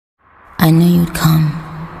I knew you'd come.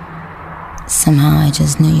 Somehow I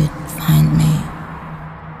just knew you'd find me.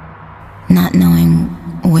 Not knowing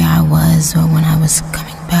where I was or when I was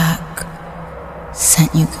coming back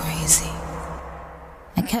sent you crazy.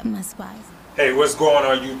 I kept my spies. Hey, what's going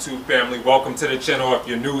on, YouTube family? Welcome to the channel. If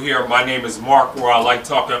you're new here, my name is Mark, where I like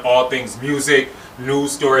talking all things music,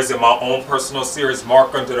 news stories, and my own personal series,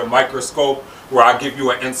 Mark Under the Microscope, where I give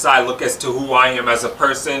you an inside look as to who I am as a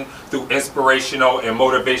person through inspirational and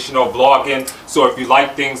motivational vlogging. So if you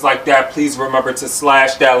like things like that, please remember to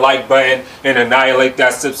slash that like button and annihilate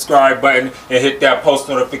that subscribe button and hit that post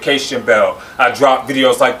notification bell. I drop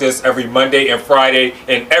videos like this every Monday and Friday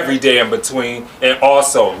and every day in between. And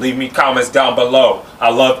also leave me comments down below.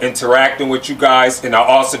 I love interacting with you guys, and I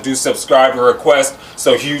also do subscriber requests.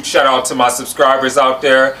 So huge shout out to my subscribers out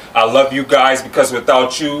there. I love you guys, because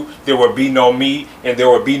without you there would be no me and there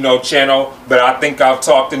would be no channel. But I think I've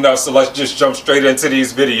talked enough, so let's just jump straight into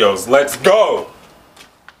these videos. Let's go!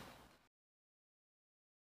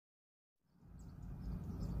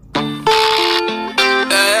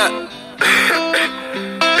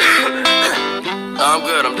 I'm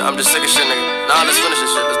good. I'm just sick of shit, nigga. Nah, let's finish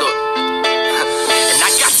this shit. Let's do it. And I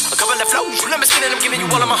got a couple of flows. You let me skin and I'm giving you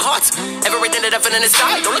all of my heart. Everything that I feel in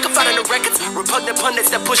inside. Don't look at finding the records. Repugnant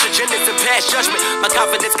pundits that push agendas and pass judgment. My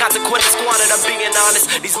confidence, consequences squandered. I'm being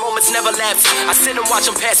honest. These moments never lapse. I sit and watch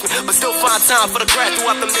them pass me, but still find time for the craft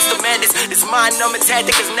throughout the midst of madness. This mind-numbing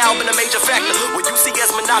tactic has now been a major factor. What you see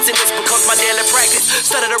as monotonous becomes my daily practice.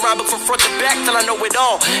 Studied around, but from front to back till I know it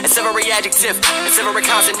all. It's every adjective, it's every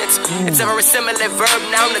consonant, it's every similar verb,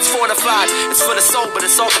 noun that's fortified. It's for the soul, but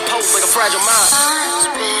it's all composed like a fragile mind.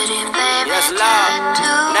 Yes, love,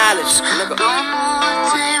 knowledge, nigga. Don't know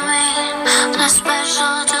what they mean. They're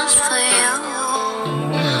special just for you.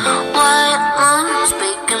 What I'm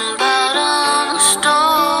speaking about on the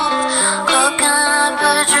stove, cooking up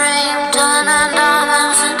a dream, turning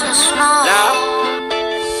diamonds into snow. Now,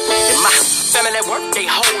 in my family work, they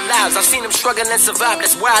whole lives I've seen them struggle and survive.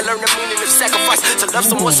 That's why I learned the meaning of sacrifice. To love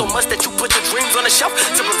someone so much that you put your dreams on the shelf,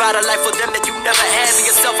 to provide a life for them that you never had for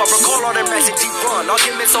yourself. I recall all them nights in deep run,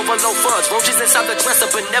 arguments over low funds, roaches inside the dresser,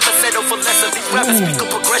 but never settle for less of these rappers. Speak of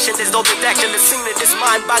progression as though they've actually seen it. This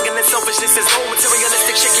mind-boggling selfishness is no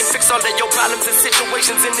materialistic shit can fix all of your problems and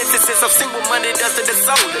situations and instances. I've seen what money does to the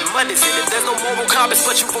soul, and money's in it. There's no moral compass,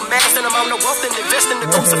 but you for mass and amount of wealth and invest in the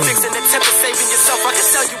crucifix and attempt to saving yourself. I can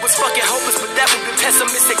tell you it's fucking hopeless, but that would be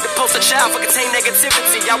pessimistic. The post a child for contain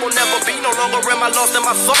negativity. I will never be, no longer am I lost in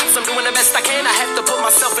my thoughts. I'm doing the best I can, I have to put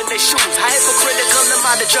myself in their shoes. I hypocritical in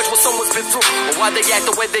mind to judge what someone's been through, or why they act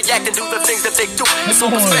the way they act and do the things that they do. It's all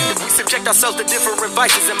perspective, we subject ourselves to different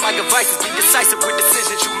vices, and my advice is be decisive with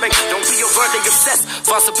decisions you make. Don't be overtly obsessed,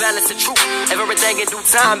 false a balance of truth. Everything in due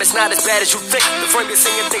time, it's not as bad as you think. The frame you're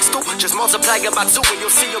seeing things through, just multiply it by 2 and you'll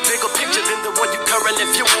see a bigger picture than the one you currently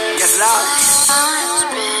view. Yes, Lord.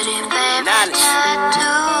 Pretty baby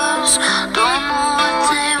tattoos, don't know what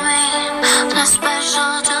they mean. They're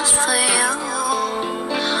special just for you.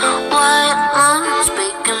 What I'm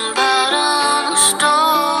speaking about on the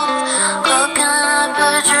stove, cooking up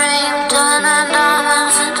a dream, turning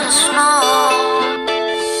diamonds into snow.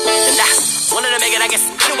 And I wanted to make it, I guess.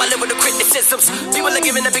 I live with the criticisms. People are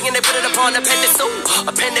giving opinion, they put it upon a pedestal.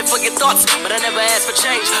 A pendant for your thoughts, but I never asked for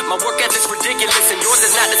change. My work ethic's ridiculous and yours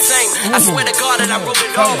is not the same. I swear to God that I wrote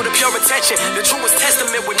it all with a pure intention. The truest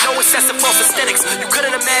testament with no excessive false aesthetics. You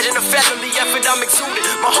couldn't imagine the family effort I'm exuding.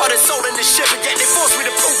 My heart and soul in this shit, but yet they forced me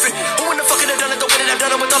to prove it. Who in the fuck could have done it the way that I've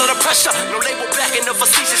done it with all of the pressure? No label backing the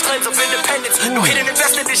facetious claims of independence. No hidden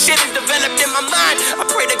invested, this shit is developed in my mind. I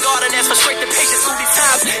pray to God and ask for strength and patience through these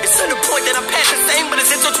times. It's to the point that I'm past the same, but it's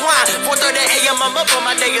intertwined. 4:30 a.m. I'm up on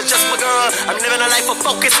my day, it's just my girl. I'm living a life of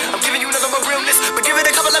focus, I'm giving you nothing but realness. But give it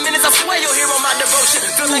a couple of minutes, I swear you'll hear on my devotion.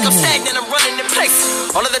 Feel like I'm stagnant, I'm running in place.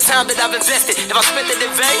 All of the time that I've invested, if I spent it in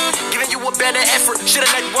vain, giving you a better effort, should've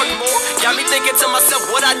networked more. Got me thinking to myself,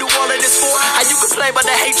 what I do all of this for? How you complain about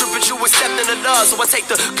the hatred, but you accepting the love. So I take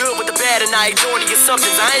the good with the bad and I ignore the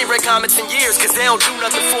assumptions. I ain't read comments in years, cause they don't do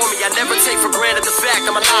nothing for me. I never take for granted the fact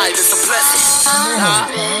I'm alive, it's a blessing.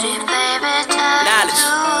 Pretty baby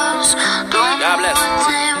tattoos, don't know what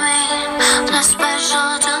they mean. They're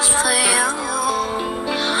special just for you.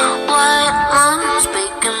 What I'm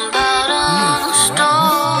speaking about on the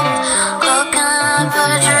stove, cooking up a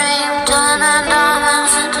dream, turning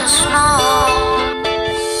diamonds into snow.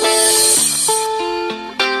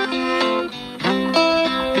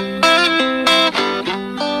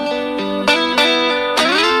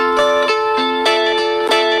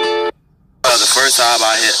 The first time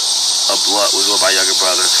I hit a blunt was with my younger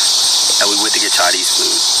brother, and we went to get Chinese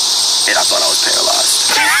food, and I thought I was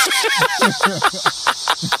paralyzed.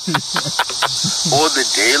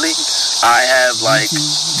 I have like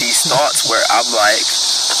these thoughts where I'm like,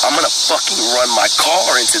 I'm gonna fucking run my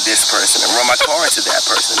car into this person and run my car into that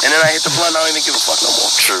person, and then I hit the blunt. I don't even give a fuck no more.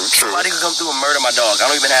 True. Somebody could come through and murder my dog. I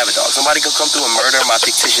don't even have a dog. Somebody could come through and murder my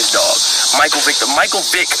fictitious dog. Michael Vick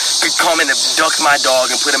could come in and duck my dog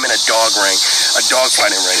and put him in a dog ring, a dog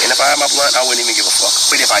fighting ring. And if I had my blunt, I wouldn't even give a fuck.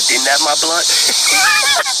 But if I didn't have my blunt,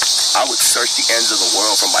 I would search the ends of the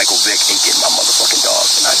world for Michael Vick and get my motherfucking dog,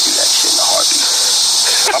 and I'd do that shit in a heartbeat.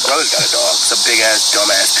 My brother's got a dog. It's a big ass, dumb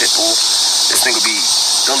ass pit bull. This thing will be,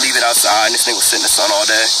 they'll leave it outside, and this thing will sit in the sun all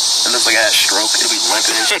day. It looks like it has a stroke. It'll be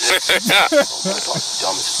limping and shit.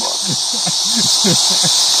 Dumb as fuck.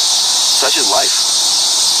 Such is life,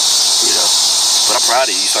 you know. But I'm proud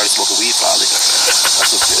of you. You started smoking weed, finally.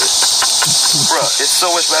 That's what's good. Bruh, it's so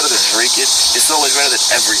much better than drinking. It's so much better than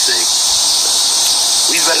everything.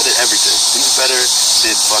 Weed's better than everything. Weed's better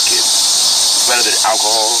than fucking. It's better than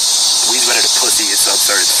alcohol. Weed's better than pussy in some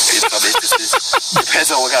instances.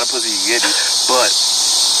 Depends on what kind of pussy you get. But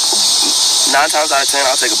 9 times out of 10,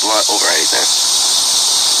 I'll take a blunt over anything.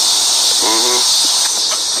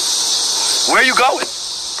 Where are you going?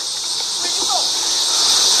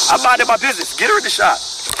 I'm minding my business. Get her in the shop.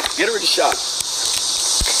 Get her in the shop.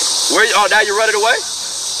 Oh, now you're running away?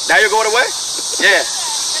 Now you're going away?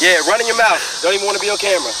 Yeah, run in your mouth. Don't even want to be on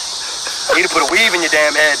camera. You need to put a weave in your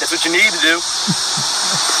damn head. That's what you need to do.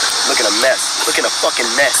 Looking a mess. Looking a fucking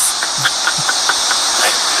mess.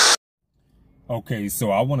 Okay,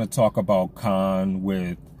 so I want to talk about K.A.A.N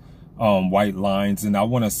with White Lines, and I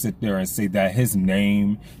want to sit there and say that his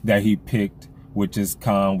name that he picked, which is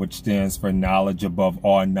K.A.A.N, which stands for knowledge above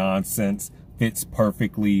all nonsense, fits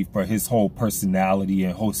perfectly for his whole personality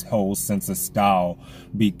and his whole sense of style,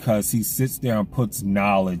 because he sits there and puts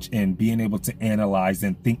knowledge and being able to analyze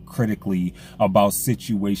and think critically about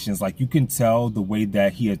situations. Like, you can tell the way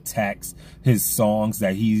that he attacks his songs,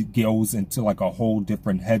 that he goes into like a whole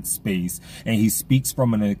different headspace, and he speaks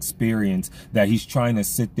from an experience that he's trying to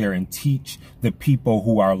sit there and teach the people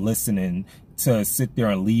who are listening, to sit there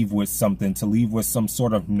and leave with something, to leave with some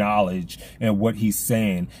sort of knowledge in what he's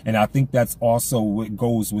saying. And I think that's also what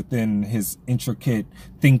goes within his intricate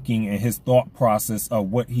thinking and his thought process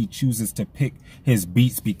of what he chooses to pick his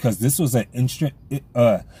beats, because this was an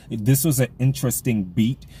interesting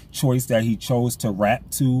beat choice that he chose to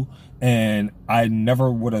rap to, and I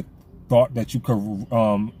never would have thought that you could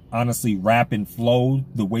honestly rap and flow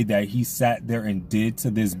the way that he sat there and did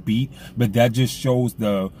to this beat. But that just shows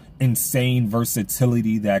the insane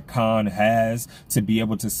versatility that K.A.A.N has to be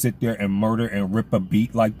able to sit there and murder and rip a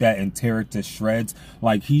beat like that and tear it to shreds.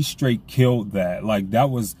 Like, he straight killed that. Like, that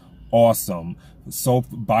was awesome. So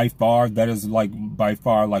by far, that is like by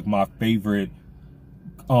far like my favorite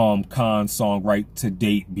K.A.A.N song right to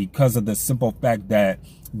date, because of the simple fact that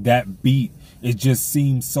that beat, it just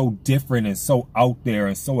seems so different and so out there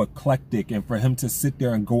and so eclectic, and for him to sit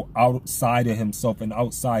there and go outside of himself and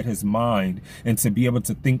outside his mind, and to be able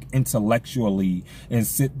to think intellectually and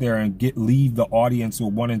sit there and leave the audience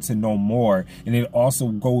with wanting to know more. And it also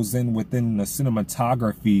goes in within the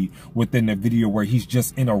cinematography within the video, where he's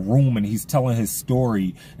just in a room and he's telling his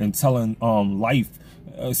story and telling life.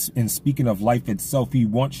 And speaking of life itself, he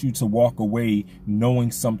wants you to walk away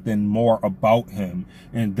knowing something more about him,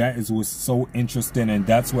 and that is what's so interesting, and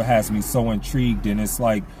that's what has me so intrigued. And it's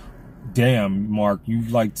like, damn, Mark,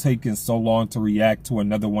 you've like taken so long to react to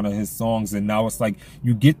another one of his songs, and now it's like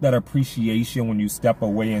you get that appreciation when you step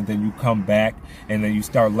away, and then you come back and then you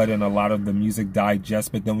start letting a lot of the music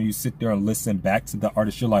digest. But then when you sit there and listen back to the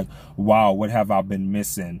artist, you're like, wow, what have I been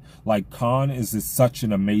missing? Like, K.A.A.N is such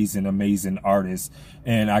an amazing artist,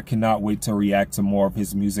 and I cannot wait to react to more of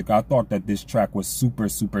his music. I thought that this track was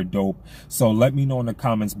super dope. So let me know in the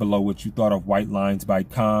comments below what you thought of White Lines by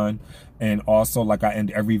K.A.A.N. And also, like I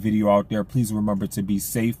end every video out there, please remember to be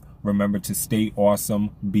safe. Remember to stay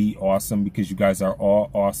awesome, be awesome, because you guys are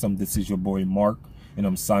all awesome. This is your boy Mark, and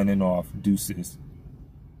I'm signing off. Deuces.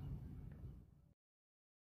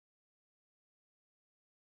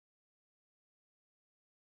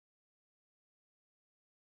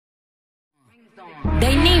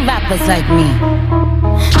 They need rappers like me.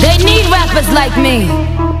 They need rappers like me,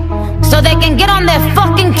 so they can get on their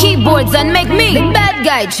fucking keyboards and make me the bad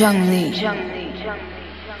guy, Chung Lee.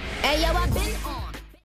 Hey, yo,